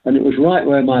course, and it was right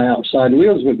where my outside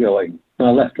wheels were going,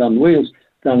 my left-hand wheels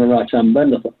down the right-hand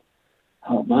bend. I thought,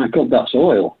 oh my God, that's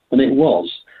oil. And it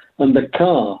was. And the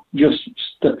car just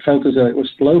felt as though it was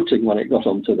floating when it got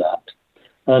onto that.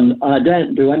 And I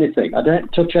didn't do anything. I didn't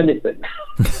touch anything.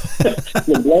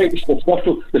 The brakes, the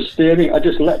throttle, the steering, I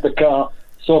just let the car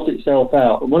sort itself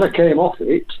out. And when I came off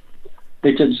it,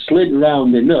 it had slid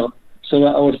round enough so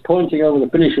that I was pointing over the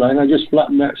finish line. I just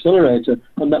flattened the accelerator,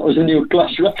 and that was a new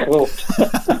class record.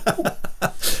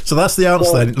 So that's the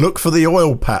answer then. Look for the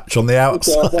oil patch on the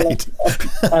outside.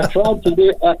 I tried to do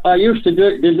it. I used to do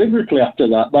it deliberately after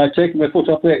that by taking my foot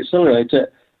off the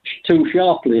accelerator too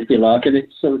sharply, if you like, and it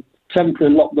sort of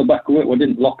temporarily locked the back wheel. Well,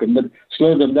 didn't lock them, but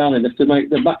slowed them down enough to make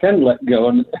the back end let go.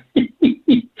 And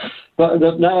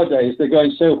but nowadays they're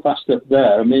going so fast up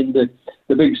there. I mean, the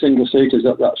big single seaters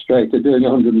up that straight are doing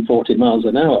 140 miles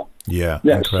an hour. Yeah,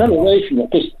 the incredible. acceleration,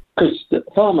 because the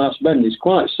Farmhouse Bend is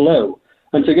quite slow.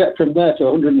 And to get from there to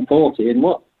 140 in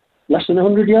less than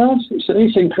 100 yards?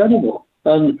 It's incredible.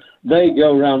 And they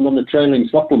go round on the trailing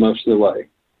throttle most of the way.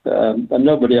 And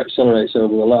nobody accelerates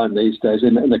over the line these days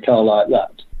in a car like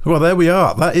that. Well, there we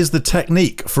are. That is the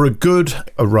technique for a good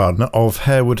run of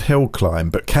Harewood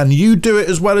Hillclimb. But can you do it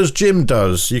as well as Jim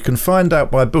does? You can find out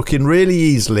by booking really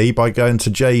easily by going to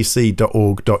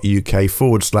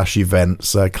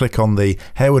jec.org.uk/events. Click on the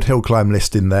Harewood Hillclimb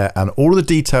list in there, and all the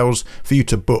details for you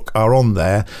to book are on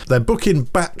there. They're booking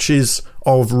batches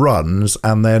of runs,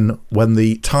 and then when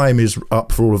the time is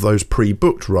up for all of those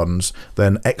pre-booked runs,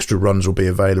 then extra runs will be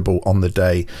available on the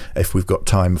day if we've got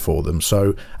time for them.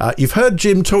 So you've heard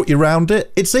Jim talk you around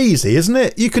it. It's easy, isn't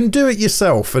it? You can do it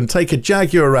yourself and take a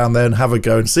Jaguar around there and have a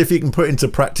go and see if you can put into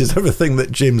practice everything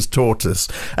that Jim's taught us.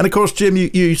 And of course, Jim,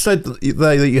 you said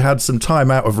there that you had some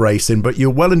time out of racing, but you're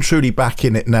well and truly back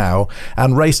in it now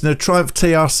and racing a Triumph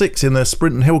TR6 in the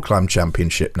Sprint and Hillclimb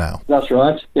Championship now. That's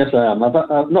right. Yes, I am.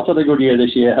 I've not had a good year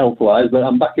this year health-wise, but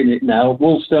I'm back in it now.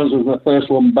 Wolfstones was my first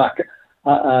one back.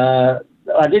 I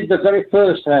did the very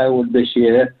first Harewood this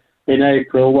year in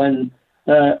April when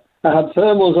I had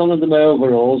thermals on under my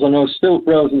overalls and I was still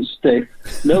frozen stiff.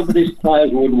 Nobody's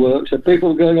tyres would work, so people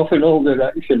were going off in all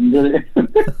directions.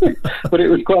 But it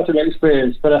was quite an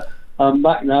experience. But I'm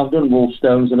back now. I've done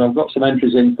Wolfstones and I've got some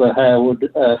entries in for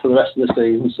Harewood for the rest of the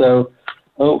season. So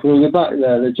hopefully we'll be back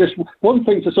there. There's just one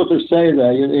thing to sort of say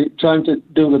there, you're trying to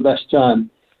do the best time.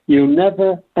 You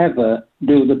never, ever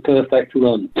do the perfect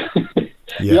run.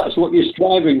 Yeah. That's what you're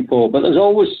striving for, but there's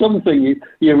always something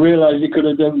you realise you could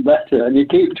have done better, and you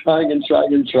keep trying and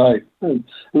trying and trying. And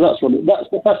that's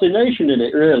the fascination in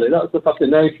it, really. That's the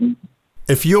fascination.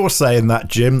 If you're saying that,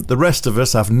 Jim, the rest of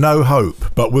us have no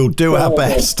hope, but we'll do our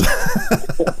best.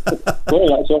 Well,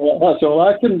 that's all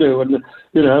I can do, and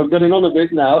getting on a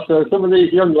bit now. So some of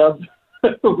these young lads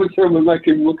were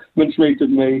making mincemeat of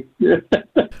me.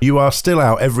 You are still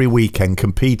out every weekend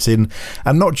competing,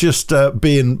 and not just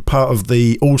being part of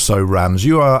the also rans.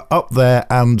 You are up there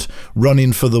and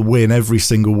running for the win every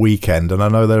single weekend. And I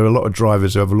know there are a lot of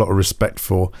drivers who have a lot of respect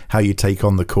for how you take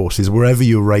on the courses wherever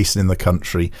you're racing in the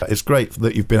country. It's great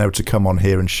that you've been able to come on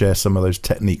here and share some of those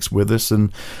techniques with us,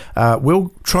 and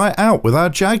we'll try it out with our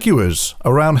Jaguars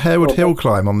around Harewood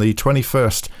Hillclimb on the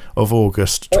 21st of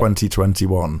August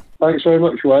 2021. Thanks very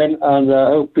much, Wayne, and I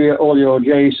hope all your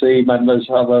JC members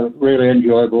have a really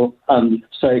enjoyable and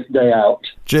safe day out.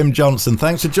 Jim Johnson,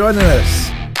 thanks for joining us.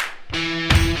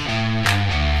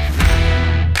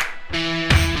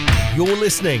 You're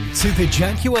listening to the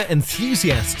Jaguar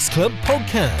Enthusiasts Club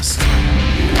podcast.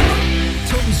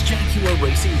 Tom's Jaguar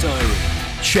Racing Diary,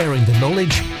 sharing the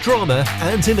knowledge, drama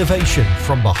and innovation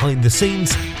from behind the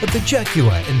scenes of the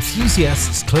Jaguar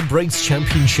Enthusiasts Club Race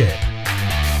Championship.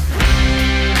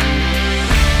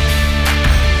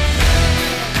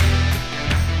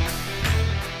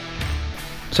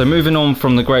 So moving on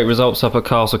from the great results up at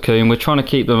Castle Combe, we're trying to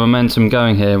keep the momentum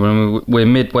going here. We're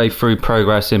midway through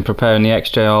progress in preparing the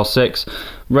XJR6,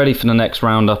 ready for the next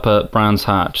round up at Brands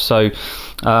Hatch. So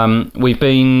we've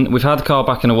had the car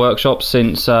back in the workshop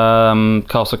since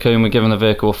Castle Combe. We've given the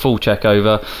vehicle a full check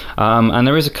over, and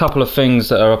there is a couple of things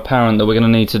that are apparent that we're going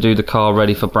to need to do the car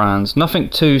ready for Brands. Nothing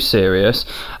too serious.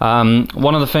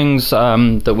 One of the things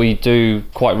that we do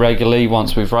quite regularly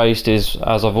once we've raced is,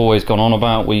 as I've always gone on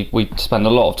about, we spend a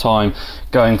lot of time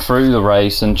going through the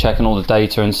race and checking all the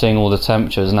data and seeing all the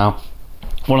temperatures. Now,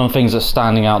 one of the things that's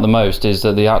standing out the most is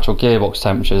that the actual gearbox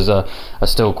temperatures are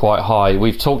still quite high.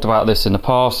 We've talked about this in the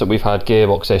past, that we've had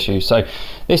gearbox issues. So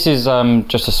this is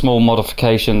just a small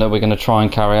modification that we're going to try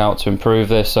and carry out to improve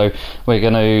this. So we're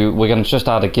going to just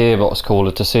add a gearbox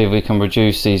cooler to see if we can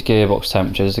reduce these gearbox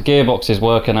temperatures. The gearbox is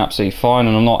working absolutely fine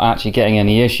and I'm not actually getting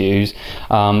any issues.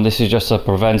 This is just a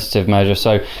preventative measure.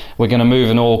 So we're going to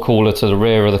move an oil cooler to the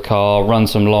rear of the car, run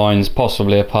some lines,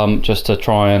 possibly a pump, just to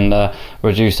try and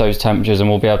reduce those temperatures,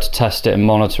 and we'll be able to test it and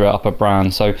monitor it up at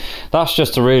Brands. So that's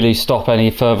just to really stop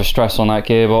any further stress on that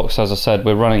gearbox. As I said,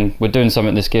 we're doing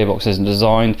something this gearbox isn't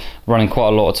designed, running quite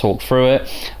a lot of torque through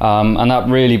it, and that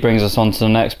really brings us on to the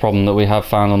next problem that we have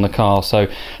found on the car. So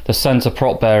the centre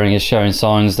prop bearing is showing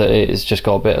signs that it's just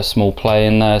got a bit of small play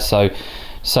in there. So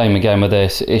same again with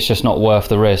this, it's just not worth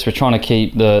the risk. We're trying to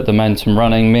keep the momentum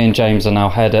running. Me and James are now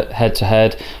head to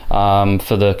head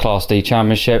for the Class D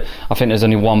Championship. I think there's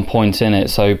only 1 point in it,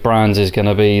 so Brands is going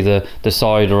to be the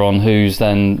decider on who's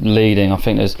then leading. I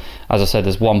think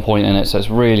there's 1 point in it, so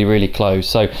it's really, really close.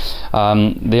 So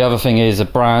the other thing is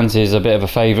that Brands is a bit of a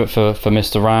favourite for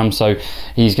Mr. Ram, so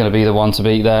he's going to be the one to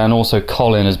beat there, and also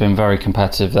Colin has been very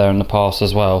competitive there in the past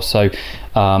as well. So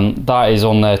that is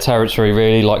on their territory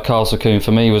really. Like Castle Combe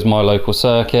for me was my local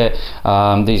circuit.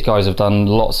 These guys have done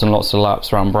lots and lots of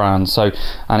laps around Brands,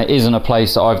 and it isn't a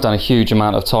place that I've done a huge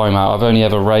amount of time at. I've only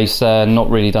ever raced there,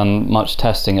 not really done much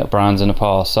testing at Brands in the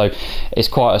past, so it's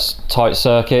quite a tight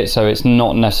circuit, so it's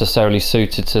not necessarily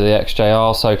suited to the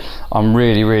XJR. So I'm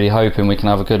really, really hoping we can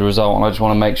have a good result, and I just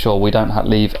want to make sure we don't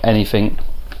leave anything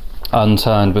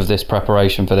unturned with this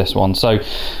preparation for this one. So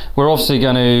we're obviously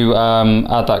going to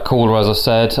add that cooler, as I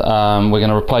said. We're going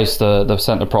to replace the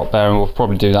centre prop bearing. We'll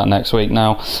probably do that next week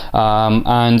now.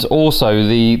 And also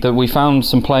we found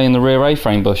some play in the rear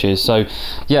A-frame bushes. So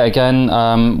yeah,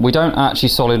 again, we don't actually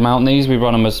solid mount these. We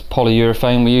run them as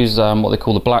polyurethane. We use what they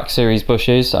call the Black Series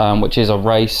bushes, which is a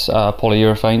race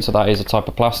polyurethane. So that is a type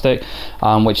of plastic,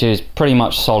 which is pretty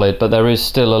much solid, but there is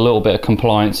still a little bit of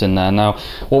compliance in there. Now,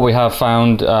 what we have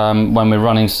found when we're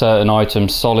running certain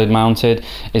items solid mounted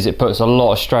is it puts a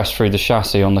lot of stress through the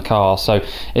chassis on the car. So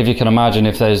if you can imagine,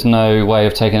 if there's no way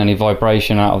of taking any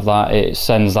vibration out of that, it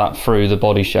sends that through the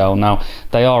body shell. Now,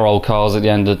 they are old cars at the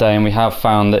end of the day, and we have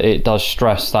found that it does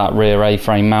stress that rear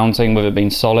A-frame mounting with it being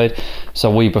solid.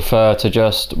 So we prefer to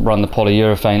just run the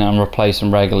polyurethane and replace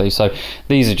them regularly. So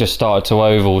these are just started to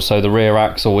oval, so the rear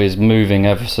axle is moving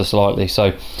ever so slightly.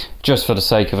 So just for the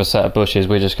sake of a set of bushes,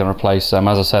 we're just going to replace them.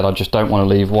 As I said, I just don't want to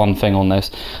leave one thing on this.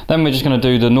 Then we're just going to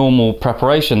do the normal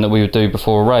preparation that we would do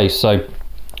before a race. So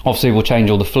obviously we'll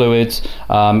change all the fluids.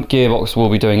 Gearbox we'll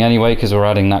be doing anyway because we're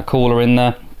adding that cooler in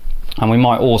there. And we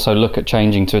might also look at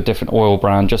changing to a different oil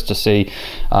brand just to see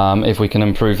if we can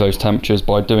improve those temperatures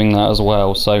by doing that as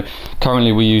well. So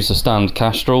currently we use the standard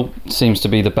Castrol. It seems to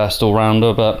be the best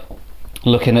all-rounder, but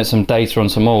looking at some data on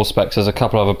some oil specs, there's a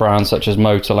couple of other brands such as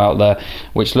Motul out there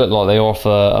which look like they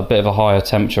offer a bit of a higher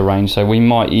temperature range, so we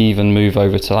might even move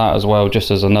over to that as well,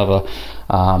 just as another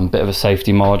bit of a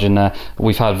safety margin there.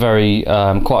 We've had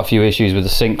quite a few issues with the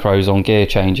synchros on gear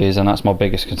changes, and that's my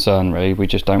biggest concern really. We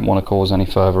just don't want to cause any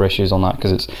further issues on that,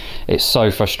 because it's so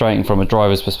frustrating from a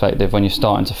driver's perspective when you're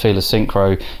starting to feel a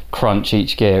synchro crunch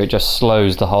each gear. It just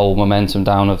slows the whole momentum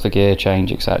down of the gear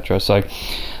change, etc. So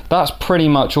that's pretty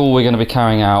much all we're going to be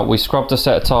carrying out. We scrubbed a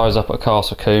set of tyres up at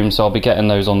Castle Combe, so I'll be getting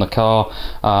those on the car,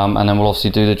 and then we'll obviously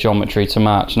do the geometry to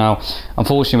match. Now,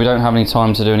 unfortunately, we don't have any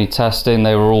time to do any testing.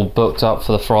 They were all booked up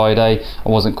for the Friday. I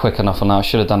wasn't quick enough on that. I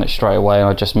should have done it straight away, and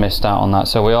I just missed out on that.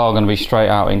 So we are going to be straight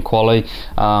out in quali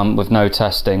with no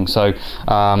testing. So, like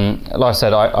I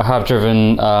said, I have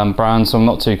driven Brands, so I'm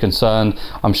not too concerned.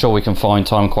 I'm sure we can find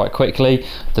time quite quickly.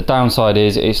 The downside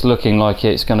is it's looking like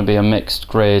it's going to be a mixed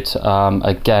grid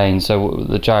again. So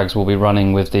the Jags will be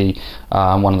running with the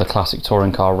one of the classic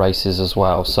touring car races as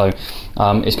well. So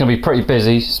it's going to be pretty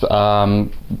busy.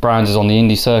 Brands is on the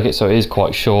Indy circuit, so it is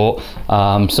quite short.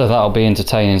 So that'll be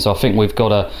entertaining. So I think we've got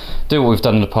to do what we've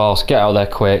done in the past, get out there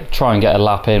quick, try and get a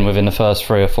lap in within the first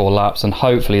 3 or 4 laps, and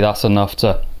hopefully that's enough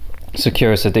to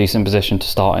secure us a decent position to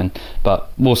start in,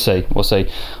 but we'll see.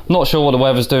 Not sure what the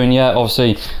weather's doing yet.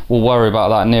 Obviously we'll worry about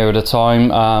that nearer the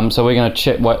time, so we're going to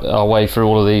chip our way through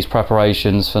all of these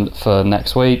preparations for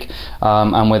next week,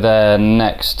 and we're there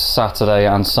next Saturday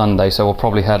and Sunday, so we'll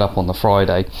probably head up on the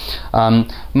Friday.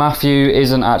 Matthew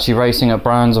isn't actually racing at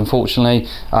Brands, unfortunately,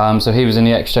 so he was in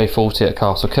the XJ40 at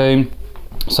Castle Combe.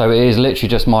 So it is literally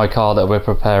just my car that we're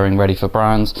preparing ready for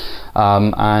Brands,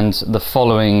 and the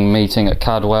following meeting at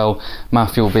Cadwell,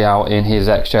 Matthew will be out in his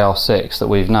XJR6 that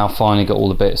we've now finally got all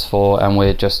the bits for, and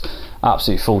we're just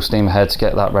absolutely full steam ahead to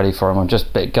get that ready for him. I'm just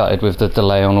a bit gutted with the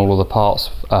delay on all of the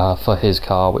parts for his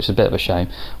car, which is a bit of a shame.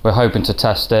 We're hoping to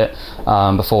test it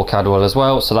before Cadwell as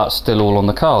well, so that's still all on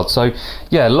the card. So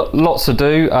yeah, lots to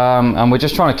do, and we're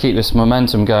just trying to keep this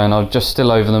momentum going. I'm just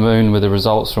still over the moon with the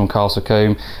results from Castle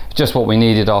Combe. Just what we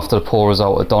needed after the poor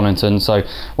result at Donington. So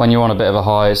when you're on a bit of a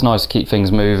high, it's nice to keep things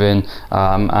moving,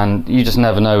 and you just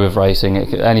never know with racing,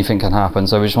 anything can happen.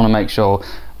 So we just want to make sure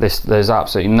there's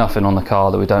absolutely nothing on the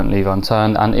car that we don't leave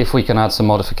unturned, and if we can add some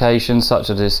modifications such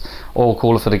as this oil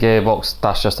cooler for the gearbox,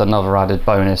 that's just another added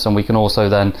bonus. And we can also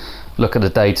then look at the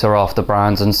data after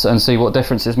Brands and see what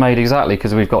difference it's made exactly,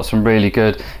 because we've got some really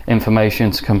good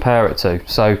information to compare it to.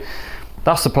 So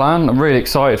that's the plan. I'm really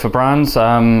excited for Brands.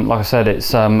 Like I said,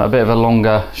 it's a bit of a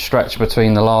longer stretch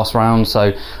between the last round,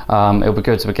 so it'll be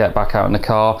good to get back out in the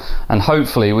car, and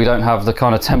hopefully we don't have the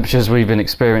kind of temperatures we've been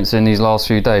experiencing these last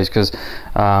few days, because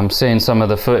seeing some of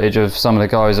the footage of some of the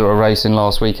guys that were racing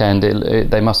last weekend,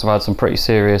 they must have had some pretty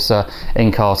serious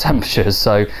in-car temperatures.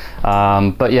 So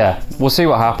but yeah, we'll see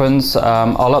what happens.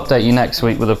 I'll update you next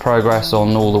week with the progress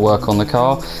on all the work on the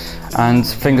car, and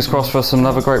fingers crossed for some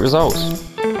other great results.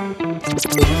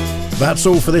 That's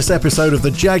all for this episode of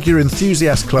the Jaguar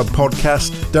Enthusiast Club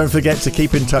podcast. Don't forget to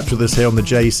keep in touch with us here on the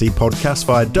JEC podcast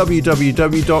via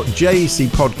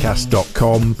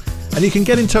www.jecpodcast.com, and you can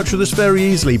get in touch with us very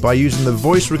easily by using the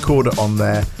voice recorder on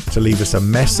there to leave us a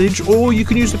message, or you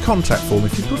can use the contact form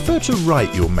if you prefer to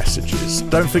write your messages.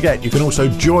 Don't forget, you can also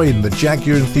join the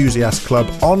Jaguar Enthusiast Club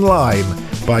online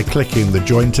by clicking the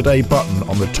Join Today button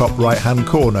on the top right hand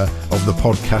corner of the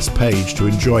podcast page to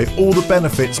enjoy all the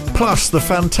benefits, plus the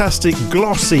fantastic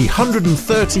glossy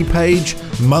 130 page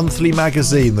monthly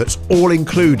magazine that's all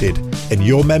included in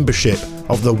your membership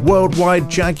of the worldwide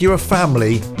Jaguar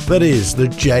family that is the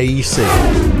JEC.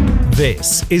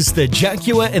 This is the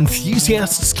Jaguar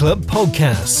Enthusiasts Club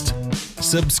podcast.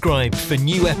 Subscribe for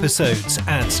new episodes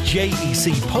at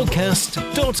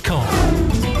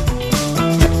jecpodcast.com.